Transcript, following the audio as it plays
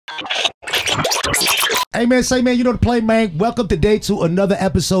Hey man, say man, you know the play, man. Welcome today to another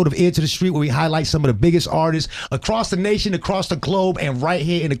episode of Ear to the Street, where we highlight some of the biggest artists across the nation, across the globe, and right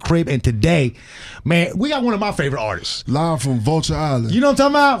here in the crib. And today, man, we got one of my favorite artists. Live from Vulture Island. You know what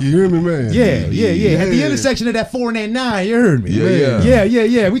I'm talking about? You hear me, man? Yeah. At the intersection of that 4 and that 9, you heard me?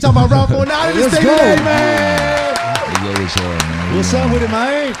 Yeah. We talking about Rob49 in this thing today, man. What's up with it,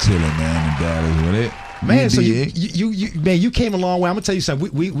 man? Chilling, man, in Dallas with it. Man, so you came a long way. I'm gonna tell you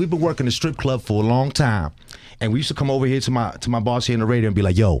something. We've been working the strip club for a long time, and we used to come over here to my boss here in the radio and be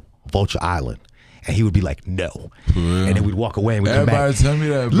like, "Yo, Vulture Island," and he would be like, "No," and then we'd walk away and we'd come back. Everybody tell me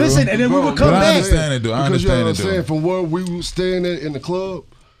that, bro. Listen, and then we would come back. I understand it, though. I Because you know what I'm understand it, saying? From where we were staying at in the club,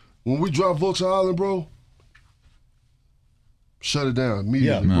 when we dropped Vulture Island, bro, shut it down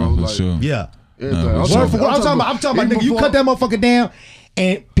immediately, bro. For like, sure. Yeah. Everything. No, I'm for talking sure. I'm talking about nigga. You before- cut that motherfucker down,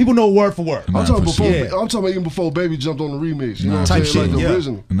 and people know word for word. I'm talking for before. sure. I'm talking about even before Baby jumped on the remix. You know what Type I'm saying? shit, Like the yeah.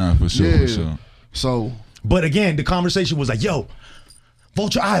 original. Nah, for sure, for sure. So But again, the conversation was like, "Yo,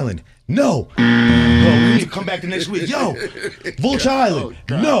 Vulture Island, no." Bro, we need to come back the next week. Yo, Vulture Island,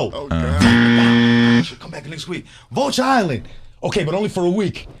 no. Come back next week. Vulture Island. Okay, but only for a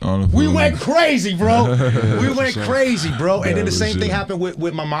week. We went crazy, bro. We went crazy, bro. And then the same thing happened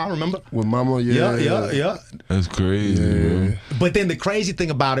with my mom, remember? with Mama, Yeah. That's crazy, bro. But then the crazy thing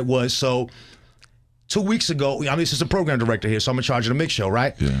about it was, so 2 weeks ago, I mean, this is a program director here, so I'm in charge of the mix show,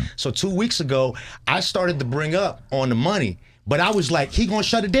 right? Yeah. So 2 weeks ago, I started to bring up on the money, but I was like, he gonna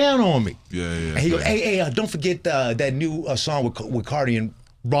shut it down on me. Yeah. And he goes, hey, don't forget that new song with Cardi and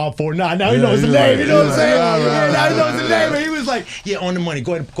Rob49. Now he knows the name. You know what I'm saying? Now he knows the name. And he was like, yeah, on the money.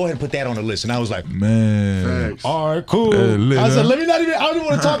 Go ahead and put that on the list. And I was like, Man. all right, cool. I said, let me not even. I don't even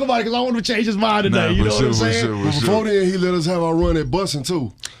want to talk about it because I want to change his mind today. You know what I'm saying? But before then, he let us have our run at busing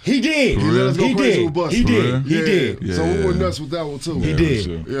too. He did. He let us go crazy with busing. He did. He did. Yeah. So we were nuts with that one too. He did.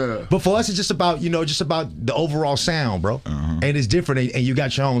 Sure. Yeah. But for us, it's just about the overall sound, bro. And it's different, and you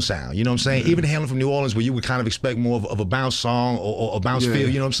got your own sound. You know what I'm saying? Even hailing from New Orleans, where you would kind of expect more of a bounce song or a bounce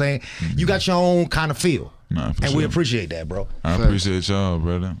feel. You know what I'm saying? You got your own kind of feel. Nah, for and sure. we appreciate that, bro. I appreciate y'all,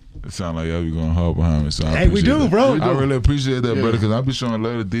 brother. It sound like y'all be going hard behind me. So I We do, that. bro. I really appreciate that, brother, because I be showing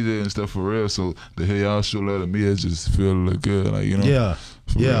love to DJ and stuff for real. So to hear y'all show love to me, it just feel look good, like you know. Yeah,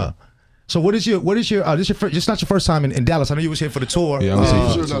 real. So this is your this not your first time in Dallas. I know you was here for the tour. Yeah, I was here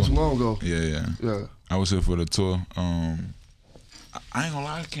for Sure, the not tour. too long ago. Yeah. I was here for the tour. I ain't gonna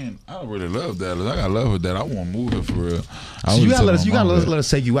lie, I don't really love Dallas. I got love with that. I want to move here for real. So you gotta let us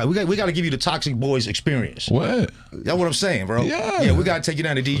take you out. We gotta give you the Toxik Boyz experience. What? That's what I'm saying, bro. Yeah. We gotta take you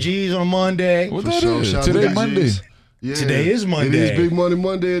down to DG's on Monday. What For that sure. is? Shout out to Today DG's. Monday. Yeah. Today is Monday. It is Big Money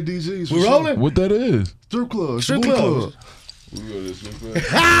Monday at DG's. for We sure. rolling? What that is? Strip club. Strip booty club. We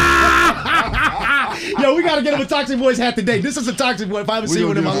Yo, we gotta get him a Toxik Boyz hat today. This is a Toxik Boy if I haven't seen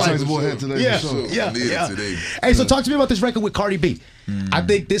one in my life. Toxik Boy hat today. Yeah, for sure. yeah. Today. Hey, so talk to me about this record with Cardi B. I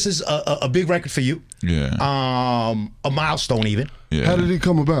think this is a big record for you. Yeah. A milestone even. Yeah. How did he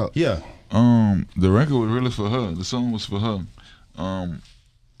come about? Yeah. The record was really for her. The song was for her. I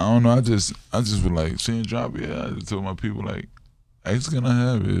don't know. I just was like, seeing drop it. I just told my people like, X gonna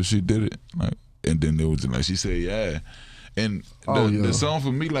have it. She did it. Like, and then there was just like she said, yeah. And the song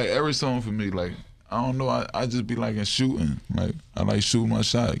for me, like every song for me, like I don't know. I just be like in shooting. Like I like shooting my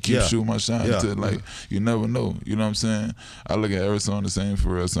shot. Keep shooting my shot until like you never know. You know what I'm saying? I look at every song the same for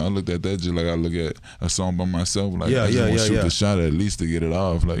real. So I looked at that just like I look at a song by myself. Like I just want to shoot the shot at least to get it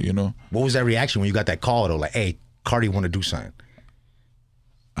off. Like you know. What was that reaction when you got that call though? Like, hey, Cardi want to do something.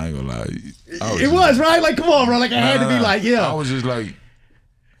 I ain't gonna lie. It was right. Like, come on, bro. Like, I had to be like, yeah. I was just like,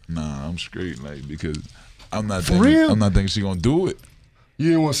 nah, I'm straight. Like because I'm not For real? I'm not thinking she gonna do it. You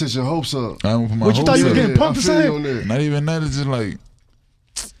didn't want to set your hopes up. I don't put my What you thought you was hopes up. getting pumped or I feel you something? on that. Not even that. It's just like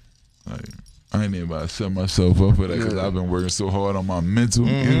I ain't even about to set myself up for that because I've been working so hard on my mental.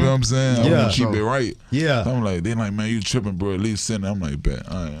 You know what I'm saying? I want to keep it right. Yeah. So I'm like, they like, man, you tripping, bro. At least send it. I'm like, bet.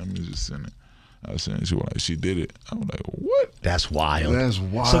 All right, I'm just send it. I was saying, she was like, she did it. I was like, what? That's wild. That's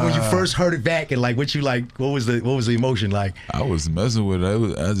wild. So when you first heard it back and like, what was the emotion like? I was messing with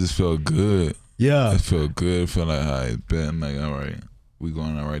it. I just felt good. Yeah. I felt good. Felt like, all right, bet. I'm like, all right, we going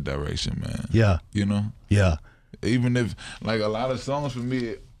in the right direction, man. Yeah. You know? Yeah. Even if, like, a lot of songs for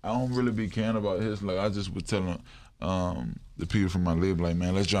me, I don't really be caring about his. Like, I just would tell them, the people from my label, like,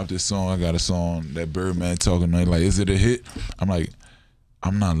 man, let's drop this song. I got a song that Birdman talking to me. Like, is it a hit? I'm like,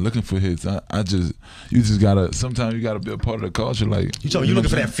 I'm not looking for hits. You just gotta, sometimes you gotta be a part of the culture. Like, You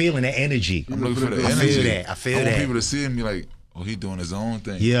looking for that feeling, that energy. I'm looking for the I energy. feel that. I feel want that. people to see me like, oh, he doing his own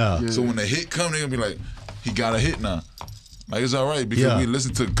thing. Yeah. So when the hit come, they gonna be like, he got a hit now. Like, it's all right because we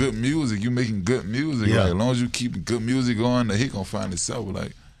listen to good music. You making good music. Yeah. Like, as long as you keep good music on, the hit gonna find itself.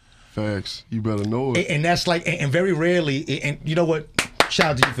 Like, Facts. You better know it. And that's like, and very rarely, and you know what?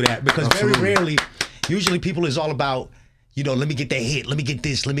 Shout out to you for that, because Absolutely. very rarely, usually people is all about, you know, let me get that hit, let me get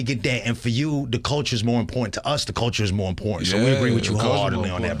this, let me get that. And for you, the culture is more important. To us, the culture is more important. So we agree with you wholeheartedly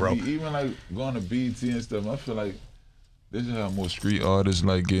on that, bro. Even like going to BET and stuff, I feel like this is how more street artists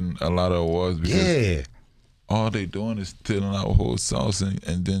like getting a lot of awards, because all they doing is tilling out whole sauce and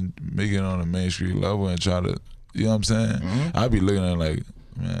then making it on a mainstream level and try to, you know what I'm saying? I be looking at it like,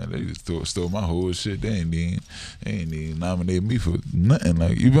 man, they just stole my whole shit. They ain't even nominate me for nothing.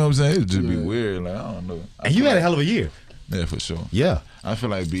 Like, you know what I'm saying? It just be weird. Like, I don't know. And you had a hell of a year. Yeah, for sure. Yeah. I feel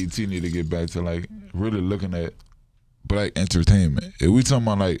like BET need to get back to like really looking at black entertainment. If we talking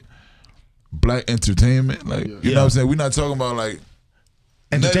about like black entertainment, like you know what I'm saying? We're not talking about like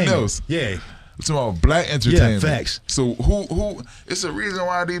nothing else. Yeah. We're talking about black entertainment. Yeah, facts. So who it's a reason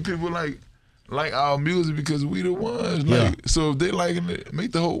why these people like our music, because we the ones. Like, so if they like it,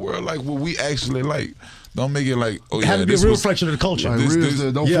 make the whole world like what we actually like. Don't make it like, oh yeah, have it be a real reflection of the culture.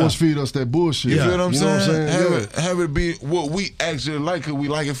 Like don't force feed us that bullshit. You feel what I'm saying? Know what I'm saying? Have it be what we actually like, because we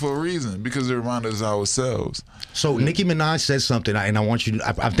like it for a reason, because it reminds us of ourselves. So Nicki Minaj said something, and I want you to,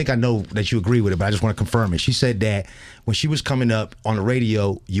 I think I know that you agree with it, but I just want to confirm it. She said that when she was coming up on the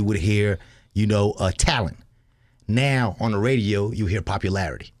radio, you would hear, you know, talent. Now on the radio, you hear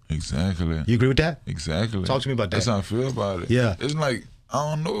popularity. Exactly. You agree with that? Exactly. Talk to me about that. That's how I feel about it. Yeah. It's like,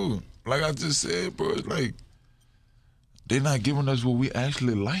 I don't know. Like I just said, bro, it's like they're not giving us what we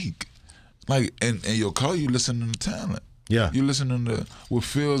actually like. Like, and your car, you listening to talent. Yeah. You listening to what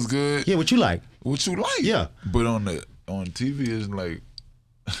feels good. Yeah, what you like. What you like. Yeah. But on TV, it's like,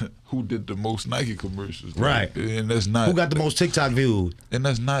 who did the most Nike commercials? Right. Like, and that's not. Who got the most TikTok views? And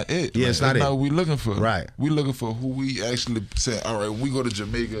that's not it. Yeah, like, it's not that's it. not what we looking for. Right. We looking for who we actually say, all right, when we go to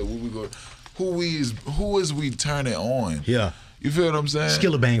Jamaica, when we go, who is we turning on? Yeah. You feel what I'm saying?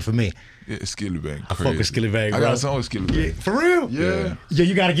 Skillabang for me. Yeah, Skillabang. I fuck with Skillabang, bro. I got a song with Skillabang. Yeah, for real? Yeah. Yeah,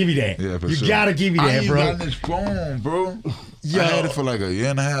 you gotta give me that. Yeah, for you sure. gotta give me that, bro. I ain't got this phone, bro. Yo. I had it for like a year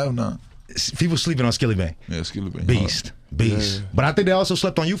and a half now. People sleeping on Skillabang. Yeah, Skillabang. Beast. Yeah. But I think they also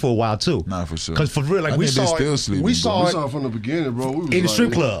slept on you for a while too. Nah, for sure. Because for real, like we saw it. We saw it from the beginning, bro. We was in the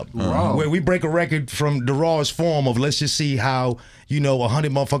strip club, wow. where we break a record from the rawest form of let's just see how, you know, 100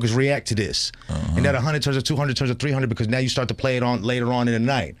 motherfuckers react to this, and that 100 turns to 200 turns to 300, because now you start to play it on later on in the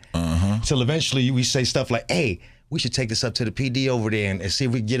night. Till eventually we say stuff like, hey, we should take this up to the PD over there and see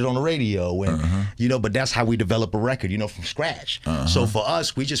if we can get it on the radio, and you know. But that's how we develop a record, you know, from scratch. So for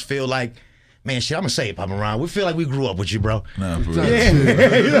us, we just feel like, man, shit, I'm gonna say it, Papa Ron. We feel like we grew up with you, bro. Nah, for real. Yeah,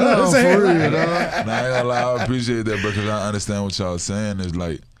 you know what I'm saying? For real, Nah, I ain't gonna lie, I appreciate that, because I understand what y'all saying. Is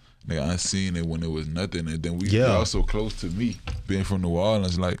like, nigga, I seen it when it was nothing, and then y'all so close to me, being from New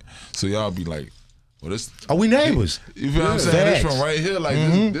Orleans, like, so y'all be like, well, this. Are we neighbors? You feel what I'm saying? This from right here, like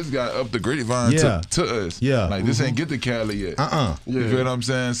this guy up the grapevine to us. Yeah. Like this ain't get to Cali yet. You feel what I'm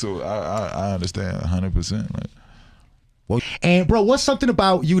saying? So I understand 100%. Like. And bro, what's something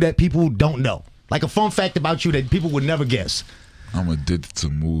about you that people don't know? Like a fun fact about you that people would never guess. I'm addicted to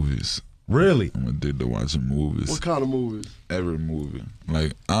movies. Really? I'm addicted to watching movies. What kind of movies? Every movie.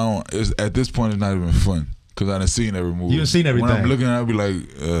 Like at this point it's not even fun, because I done seen every movie. You done seen everything. When I'm looking, I'll be like,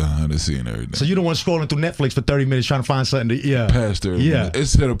 I done seen everything. So you don't want scrolling through Netflix for 30 minutes trying to find something to past 30 minutes.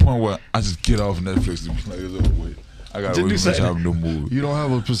 It's to the point where I just get off Netflix and be like, it's over with. I gotta wait for a new movie. You don't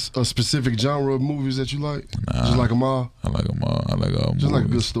have a specific genre of movies that you like? Nah, just like them all? I like them all. I like all movies. Just like a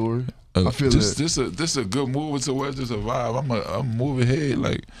good story. I feel this a good movie to watch. Just a vibe. I'm a movie head.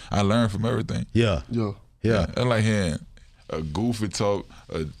 Like, I learn from everything. Yeah. I like hearing a goofy talk,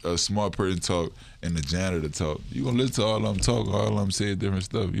 a smart person talk, and the janitor talk. You gonna listen to all of them talk, all of them say different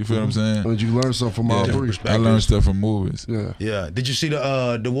stuff. You feel what I'm saying? But you learn something from all three. I learned stuff from movies. Yeah. Did you see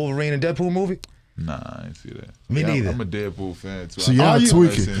the Wolverine and Deadpool movie? Nah, I ain't see that. Me neither. I'm a Deadpool fan too. So y'all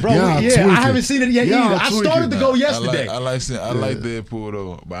tweaking, bro. I haven't seen it yet either. I started to go yesterday. I like Deadpool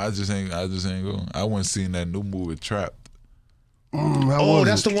though, but I just ain't go. I went seen that new movie Trapped.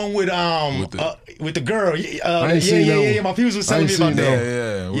 That's the one with the girl. Yeah. My peers was telling me about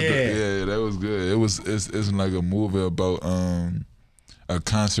that. Yeah, that was good. It's like a movie about a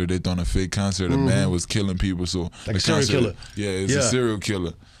concert. They done a fake concert. A man was killing people. So like a serial killer. Yeah, it's a serial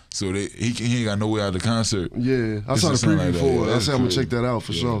killer. So he ain't got no way out of the concert. Yeah, I saw the preview for it. I said I'm gonna check that out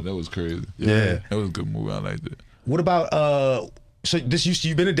for sure. That was crazy. Yeah, that was a good movie. I liked it. What about so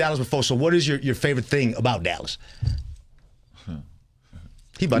you've been to Dallas before. So what is your favorite thing about Dallas?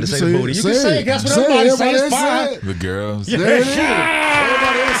 He about to say the booty. You can say it. That's what everybody say. It's fine. The girls. Yeah.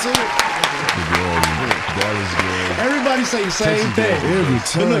 Everybody else say it. The girls. Dallas girls. Everybody say the same thing. Every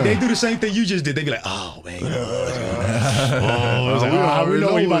time. But look, they do the same thing you just did. They be like, oh man, We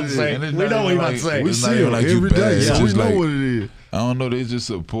know what you about to say. We know what you about to say. We see them every day, so we know what it is. I don't know. They just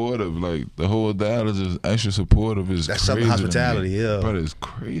supportive. Like the whole Dallas is extra supportive. Is that's crazy Southern hospitality. Yeah, but it's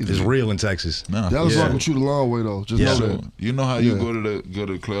crazy. It's real in Texas. Nah, Dallas rock with you the long way though. Just know that. You know how you go to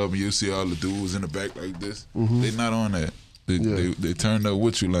the club and you see all the dudes in the back like this. They not on that. They turned up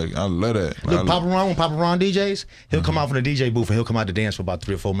with you. Like I love that. Look, Papa Ron, when Papa Ron DJs, he'll come out from the DJ booth and he'll come out to dance for about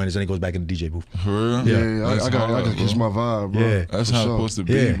 3 or 4 minutes, and he goes back in the DJ booth. For real? Yeah, I got to catch my vibe, bro. Yeah, that's how it's supposed to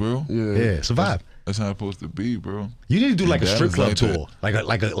be, bro. Yeah, it's a vibe. That's how it's supposed to be, bro. You need to do like a strip club tour, like a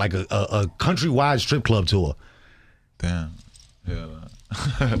countrywide strip club tour. Damn. Yeah.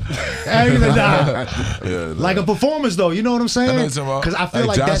 Like a performance though, you know what I'm saying? Because I feel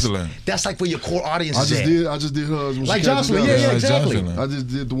like Jocelyn. that's like where your core audience is I just did hers when like she Jocelyn, yeah, exactly. I just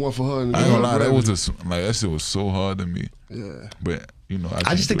did the one for her. And I ain't gonna lie, that shit was so hard to me. Yeah, but you know,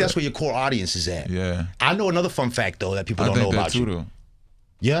 I just think that's where your core audience is at. Yeah, I know another fun fact though that people don't know about you. Though.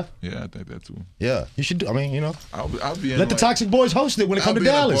 Yeah? Yeah, I think that too. Yeah, you should do. I mean, you know, I'll be in let the Toxik Boyz host it when it comes to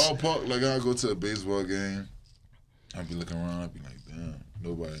Dallas. In a ballpark, like I'll go to a baseball game. I'll be looking around. I'll be like, damn,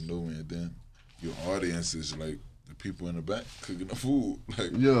 nobody know me. And then your audience is like the people in the back cooking the food. Like,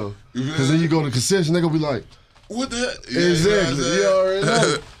 yeah, because then you go to the concession, they gonna be like, what the heck? Exactly. You already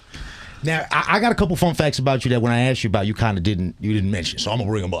know. Now, I got a couple fun facts about you that when I asked you about, you kind of didn't mention. So I'm gonna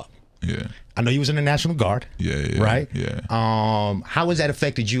bring them up. Yeah. I know you was in the National Guard. Yeah. Right? Yeah. How has that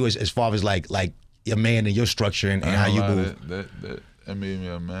affected you as far as like your man and your structure and how you move? That made me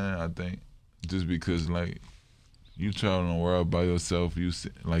a man, I think. Just because like you traveling the world by yourself, you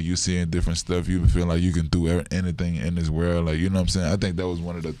seeing different stuff, you feel like you can do anything in this world. Like, you know what I'm saying? I think that was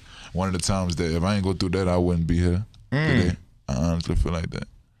one of the times that if I ain't go through that, I wouldn't be here today. I honestly feel like that.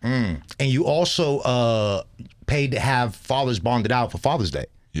 And you also paid to have fathers bonded out for Father's Day.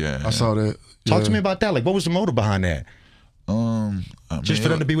 Yeah, I saw that. Talk to me about that. Like, what was the motive behind that? Just for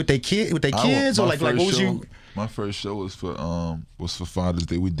them to be with their kids, or like what was you? My first show was for Father's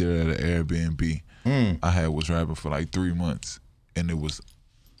Day. We did it at an Airbnb. I was rapping for like 3 months, and it was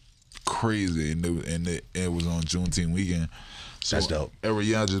crazy, and it was on Juneteenth weekend. So that's dope. Every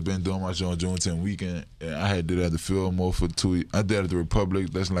year I just been doing my show on Juneteenth weekend, and I had did it at the Fillmore for 2 years. I did it at the Republic.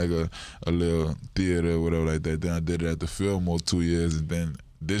 That's like a little theater or whatever like that. Then I did it at the Fillmore 2 years, and then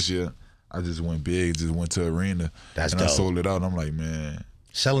this year I just went big, just went to arena. That's and dope. I sold it out. And I'm like, man,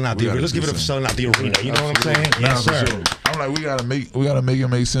 selling out the arena. Let's give it up for selling out the arena. You know what I'm saying? Yes, sir. Sure. I'm like, we gotta make it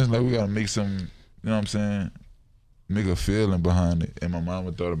make sense. Like, we gotta make some, you know what I'm saying? Make a feeling behind it. And my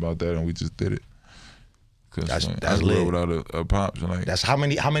mama thought about that, and we just did it. Cause that's I grew lit. up without a pops. Like, that's how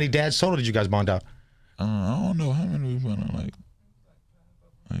many dads total did you guys bond out? I don't know how many we been on.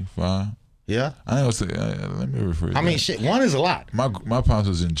 Like 5. Yeah. I ain't gonna say. Let me rephrase. I mean, shit. 1 is a lot. My pops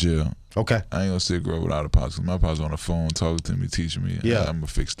was in jail. Okay. I ain't gonna say grow up without a pops. My pops on the phone talking to me, teaching me. Yeah. I'm gonna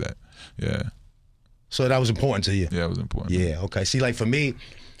fix that. Yeah. So that was important to you. Yeah, it was important. Yeah. Okay. See, like for me,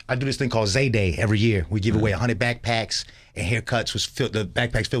 I do this thing called Zay Day every year. We give away 100 backpacks and haircuts. The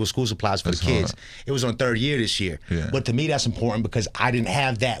backpacks filled with school supplies for the kids. Hard. It was on 3rd year this year. Yeah. But to me, that's important because I didn't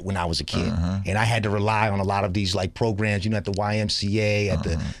have that when I was a kid, and I had to rely on a lot of these like programs. You know, at the YMCA, at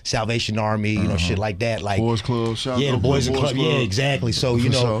the Salvation Army, you know, shit like that. Like Boys Club. The Boys Club. Yeah, exactly. So you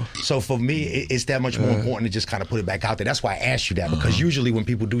know, so for me, it's that much more important to just kind of put it back out there. That's why I asked you that, because usually when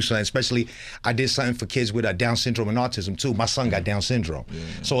people do something, especially I did something for kids with Down syndrome and autism too. My son got Down syndrome. Yeah.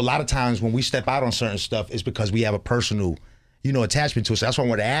 So a lot of times when we step out on certain stuff, it's because we have a personal, you know, attachment to it. So that's why I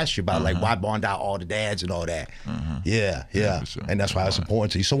wanted to ask you about, like, why bond out all the dads and all that. Yeah. Sure. And that's why it's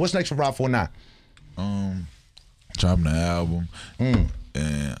important to you. So what's next for Rob49? Dropping the album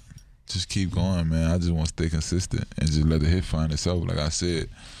and just keep going, man. I just want to stay consistent and just let the hit find itself. Like I said,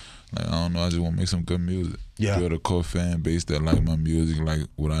 like, I don't know, I just want to make some good music. Yeah. Build a core fan base that like my music, like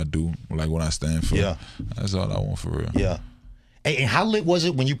what I do, like what I stand for. Yeah. That's all I want for real. Yeah. Hey, and how lit was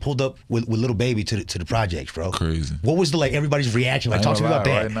it when you pulled up with Little Baby to the projects, bro? Crazy. What was everybody's reaction? Like, talk to me about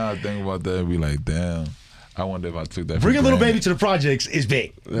that. Right now, I think about that and be like, damn. I wonder if I took that. Bringing Little Baby to the projects is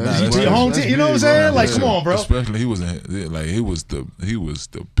big. To your home team, you know what I'm big, saying? bro. Like, come on, bro. Especially he was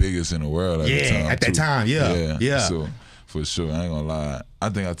the biggest in the world at the time. At that time, yeah. So for sure, I ain't gonna lie. I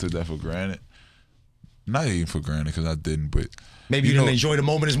think I took that for granted. Not even for granted, because I didn't, but maybe you didn't enjoy the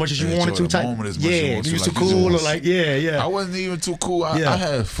moment as much as you wanted to. You was too cool, or like, yeah. I wasn't even too cool. I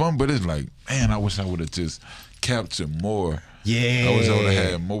had fun, but it's like, man, I wish I would have just captured more. Yeah, I wish I would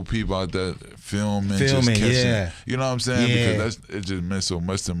have had more people out there filming, just catching. Yeah. You know what I'm saying? Yeah. Because it just meant so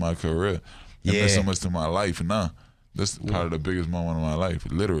much to my career. It meant so much to my life. Now, that's probably the biggest moment of my life,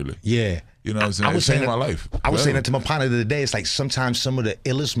 literally. Yeah. You know what I'm saying? It changed my life. I was saying that to my partner the other day. It's like sometimes some of the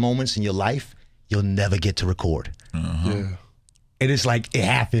illest moments in your life, you'll never get to record. Yeah. And it's like, it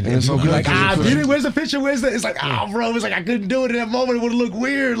happened. And it's people so be good like, to the did it? feeling. Where's the picture? Where's the? It's like, bro, it's like I couldn't do it in that moment. It would look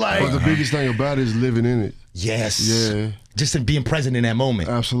weird. Like, But the biggest thing about it is living in it. yes. Yeah. Just in being present in that moment.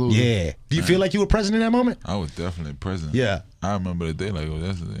 Absolutely. Yeah. Do you feel like you were present in that moment? I was definitely present. Yeah. I remember the day like it was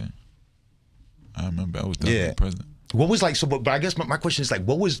yesterday. I remember I was definitely present. What was like, so, but I guess my question is like,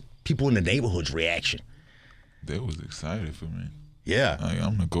 what was people in the neighborhood's reaction? They was excited for me. Yeah. Like,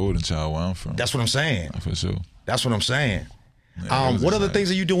 I'm the golden child where I'm from. That's what I'm saying. For sure. That's what I'm saying. Yeah, What other things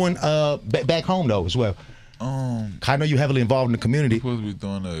are you doing back home though as well? I know you're heavily involved in the community. We're supposed to be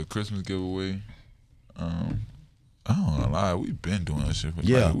doing a Christmas giveaway. I don't know, lie. We been doing that shit.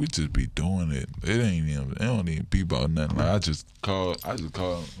 Like, we just be doing it. It don't even be about nothing. Like I just called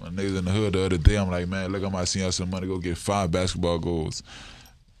my niggas in the hood the other day. I'm like, man, look, I might send y'all some money. Go get 5 basketball goals.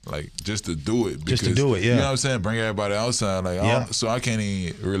 Like just to do it. Because, just to do it, yeah. You know what I'm saying? Bring everybody outside. Like, so I can't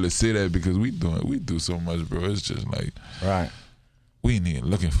even really say that because we do so much, bro. It's just like, right. We ain't even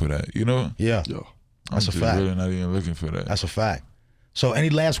looking for that, you know? Yeah. That's a fact. Really not even looking for that. That's a fact. So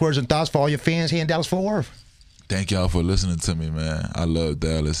any last words and thoughts for all your fans here in Dallas-Fort Worth? Thank y'all for listening to me, man. I love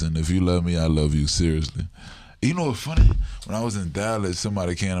Dallas, and if you love me, I love you, seriously. You know what's funny? When I was in Dallas,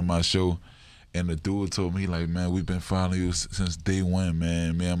 somebody came to my show, and the dude told me, like, man, we've been following you since day one,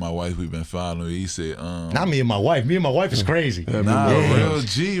 man. Me and my wife, we've been following you. He said, Not me and my wife. Me and my wife is crazy. Real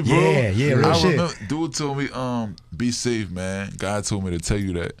G, bro. Yeah, real shit. Remember, dude told me, be safe, man. God told me to tell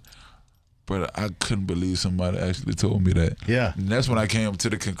you that. But I couldn't believe somebody actually told me that. Yeah. And that's when I came to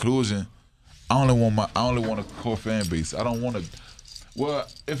the conclusion, I only want a core fan base. I don't want to. Well,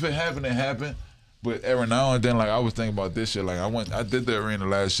 if it happened, it happened. But every now and then, like I was thinking about this shit. Like I did the arena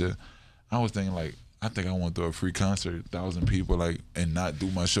last year. I was thinking like, I think I want to throw a free concert, 1,000 people, like, and not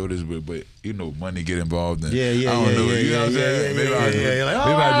do my show this way. But you know, money get involved. And I don't know. You know what I'm saying?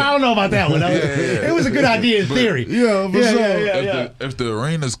 I don't know about that one. It was a good idea in theory. If the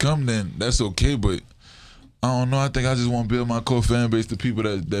arenas come, then that's okay. But I don't know. I think I just want to build my core fan base to people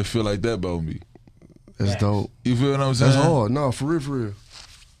that feel like that about me. That's dope. You feel what I'm saying? That's hard. No, for real.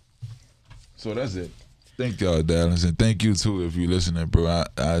 So that's it. Thank y'all, Dallas, and thank you too if you're listening, bro.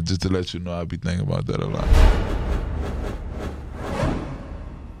 I just to let you know, I be thinking about that a lot.